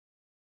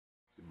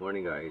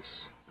Morning, guys.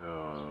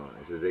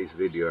 In today's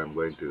video, I'm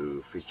going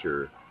to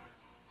feature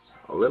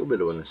a little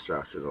bit of an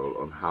instructional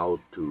on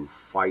how to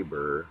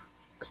fiber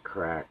a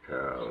cracked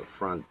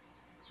front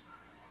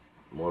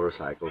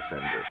motorcycle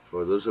fender.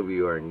 For those of you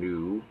who are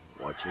new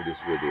watching this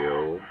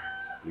video,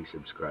 please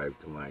subscribe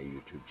to my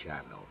YouTube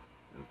channel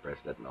and press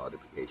that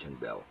notification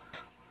bell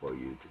for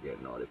you to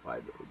get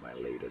notified of my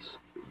latest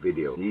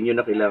video. Hindi nyo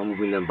na kailangan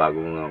bumili ng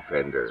bagong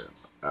fender.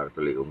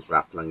 Actually, kung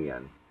crack lang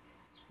yan,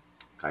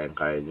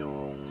 kayang-kaya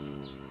nyong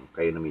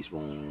kayo na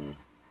mismong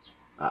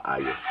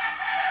aayos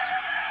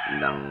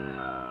ng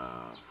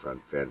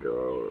front fender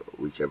or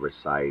whichever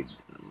side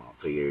ng mga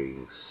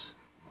fairings,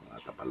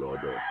 mga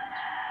tapalodo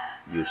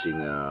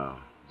using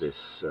this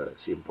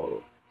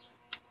simple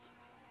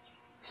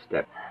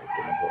step. Ito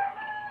na po.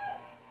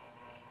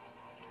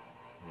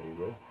 There you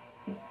go.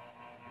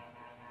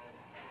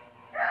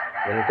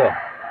 Ganito.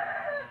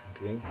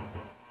 Okay.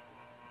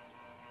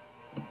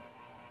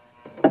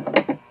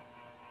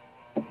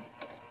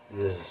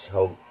 This is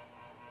how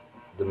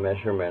the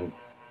measurement,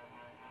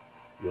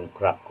 yung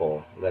crack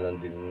ko,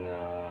 ganon din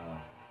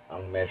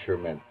ang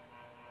measurement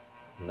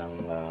ng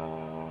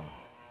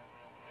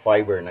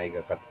fiber na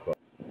ikakat ko.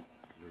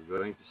 You're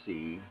going to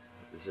see,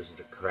 this is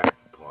the crack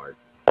part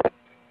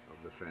of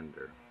the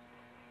fender.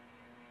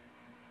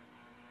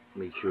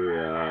 Make sure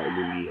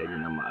ililihan nyo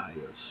na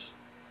maayos.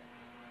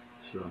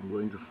 So I'm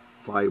going to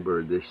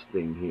fiber this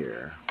thing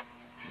here.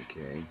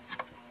 Okay.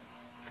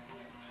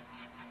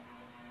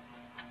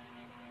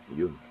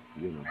 Yun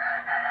o.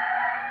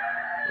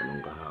 Ganun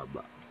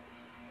kahaba.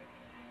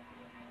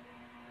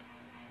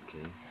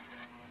 Okay.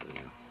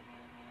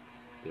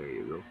 There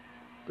you go.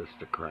 That's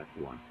the cracked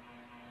one.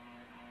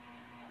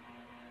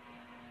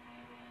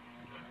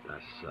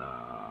 That's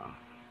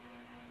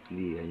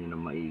lihan nyo na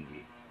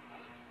maigi.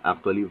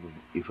 Actually,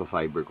 if a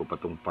fiber ko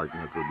pa tong part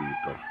na to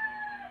dito.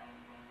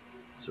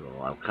 So,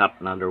 I'll cut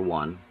another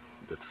one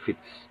that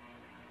fits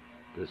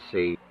the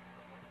same.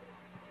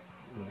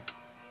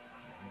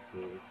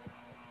 Okay.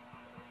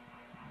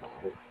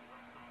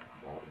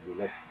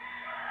 Bulat.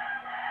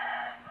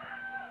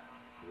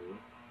 Okay.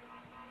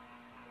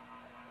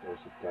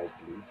 Close it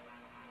tightly.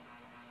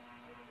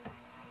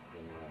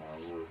 Then,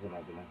 ubusin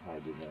natin ang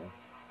hardener.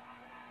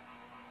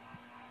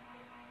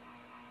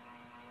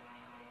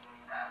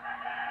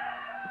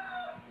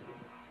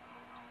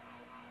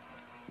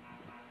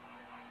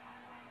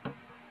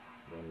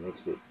 Then, mix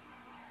it.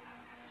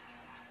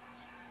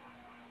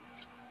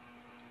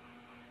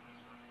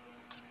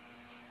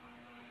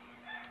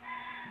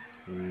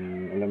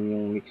 Alam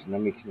yung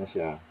mix na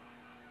siya,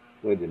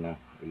 pwede na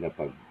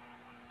ilapag.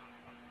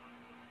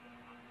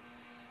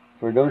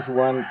 For those who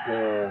want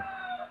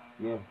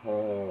your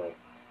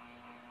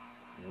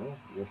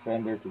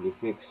fender to be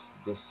fixed,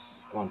 just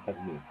contact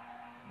me.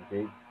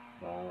 Okay?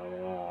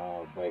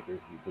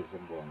 Bikers dito sa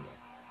Bonga.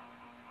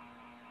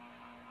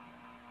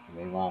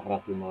 May mga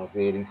crack yung mga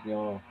fairings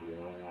nyo,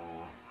 yung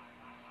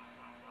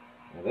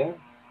mga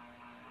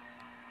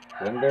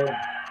fender,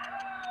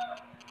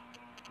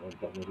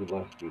 contact mo si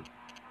Basti.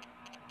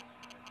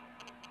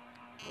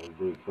 I'll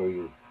do it for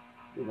you.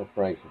 With a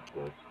price, of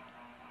course.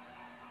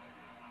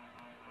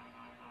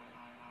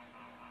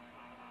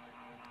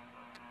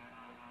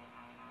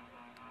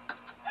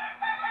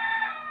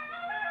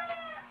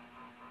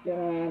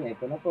 Yan,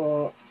 ito na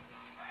po.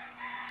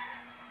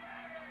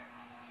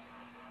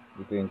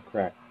 Ito yung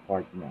crack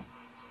part na.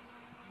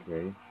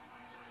 Okay?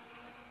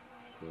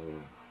 So,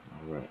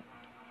 alright.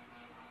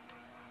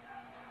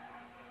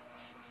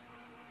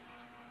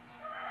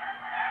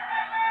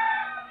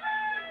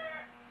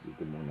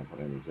 Dito muna pa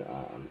rin sa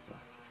aalis.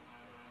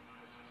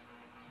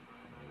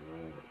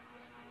 Alright.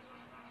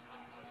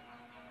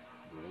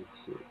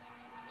 That's it.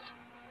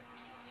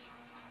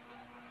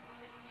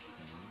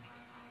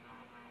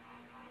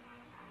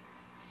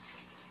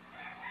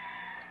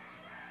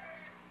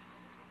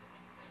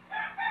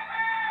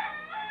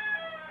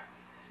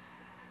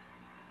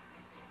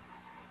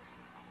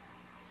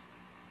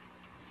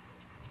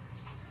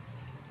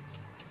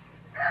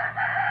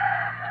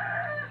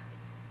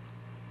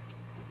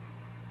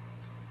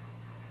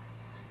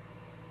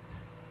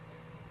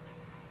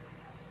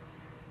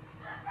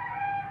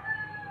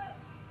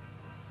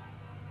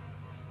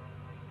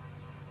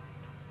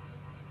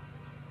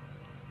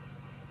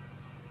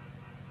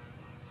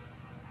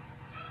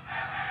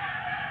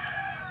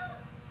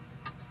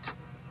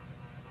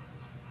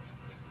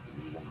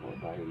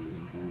 Dahil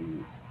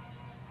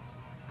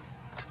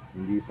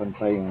hindi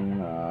pantay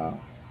yung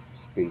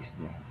space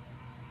niya,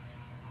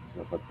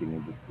 dapat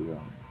pinindot ko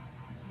yan.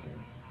 Okay.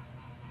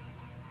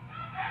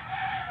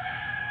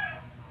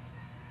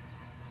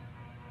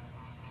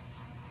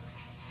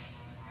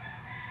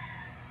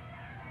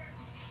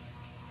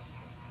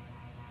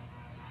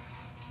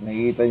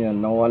 Nakikita nyo,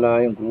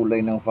 nawala yung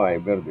kulay ng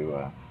fiber, di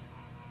ba?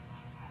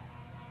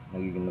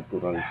 Nagiging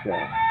natural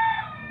siya.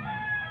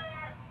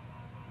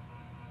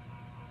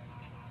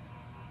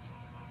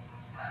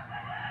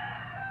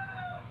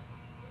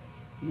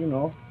 You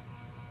know,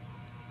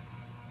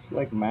 it's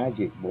like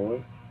magic,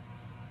 boy.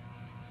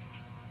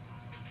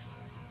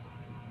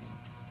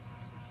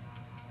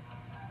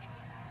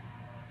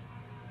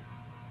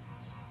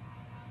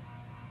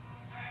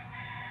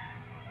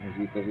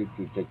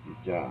 Necesitas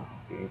chicha,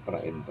 okay, para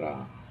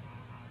entrar.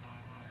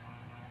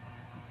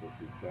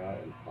 Chicha,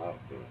 el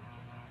parte.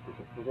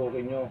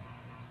 Pusokin nyo.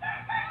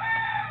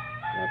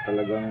 Kaya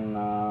talagang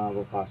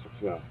papasok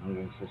siya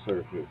hanggang sa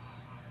surface.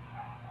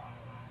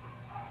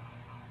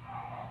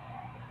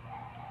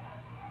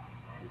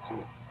 That's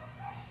it.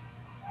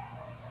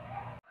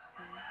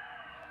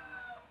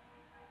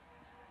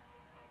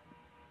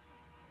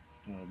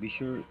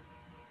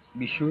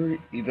 Be sure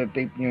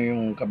ita-tape nyo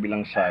yung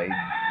kabilang side,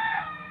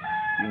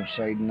 yung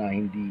side na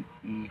hindi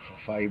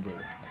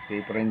i-fiber, okay,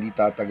 para hindi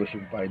tatagos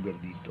yung fiber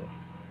dito.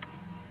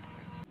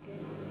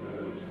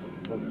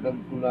 Dagdag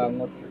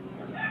kulangot.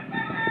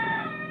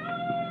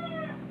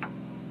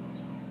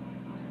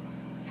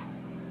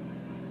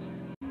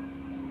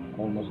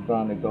 Almost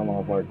done ito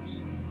mga parts.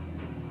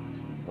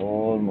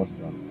 Almost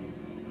done.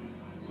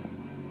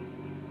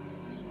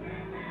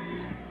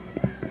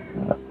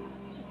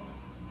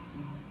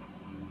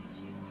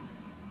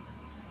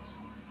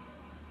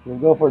 We'll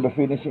go for the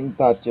finishing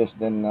touches,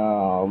 then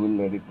we'll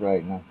let it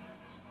dry na.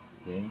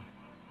 Okay.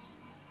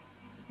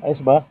 Ayos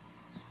ba?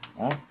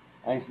 Ha?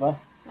 Ayos ba?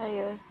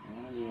 Ayos.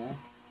 Yeah.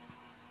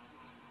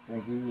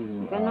 Thank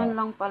you. Ganun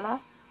lang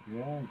pala.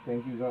 Yeah,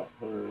 thank you God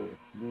for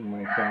being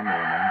my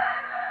cameraman.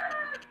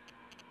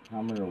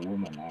 Camera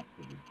woman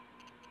actually.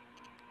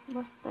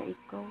 Basta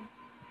ikaw.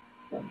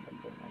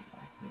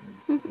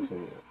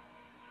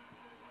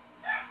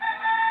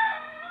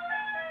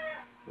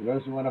 For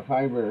those who want a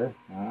fiber,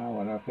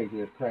 want to fix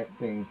your crack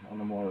thing on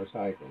a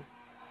motorcycle,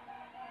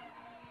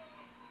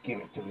 give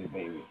it to me,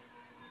 baby.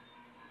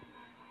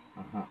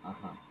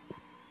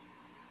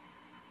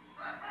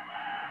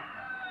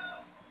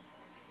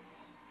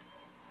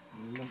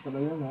 Yun lang pala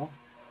yun, no?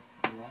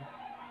 Yeah.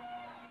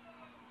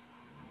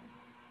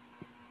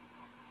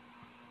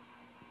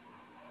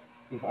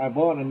 If I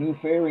bought a new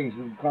fairings,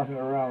 it would cost me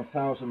around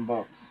 $1,000.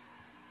 Well,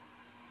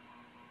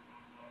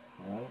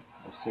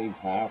 I saved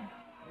half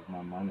of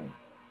my money,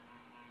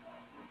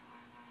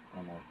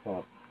 and I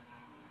thought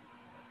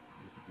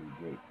this would be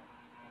great.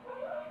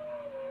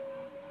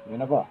 Yun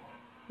na ba?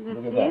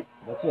 Look at that.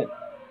 That's it.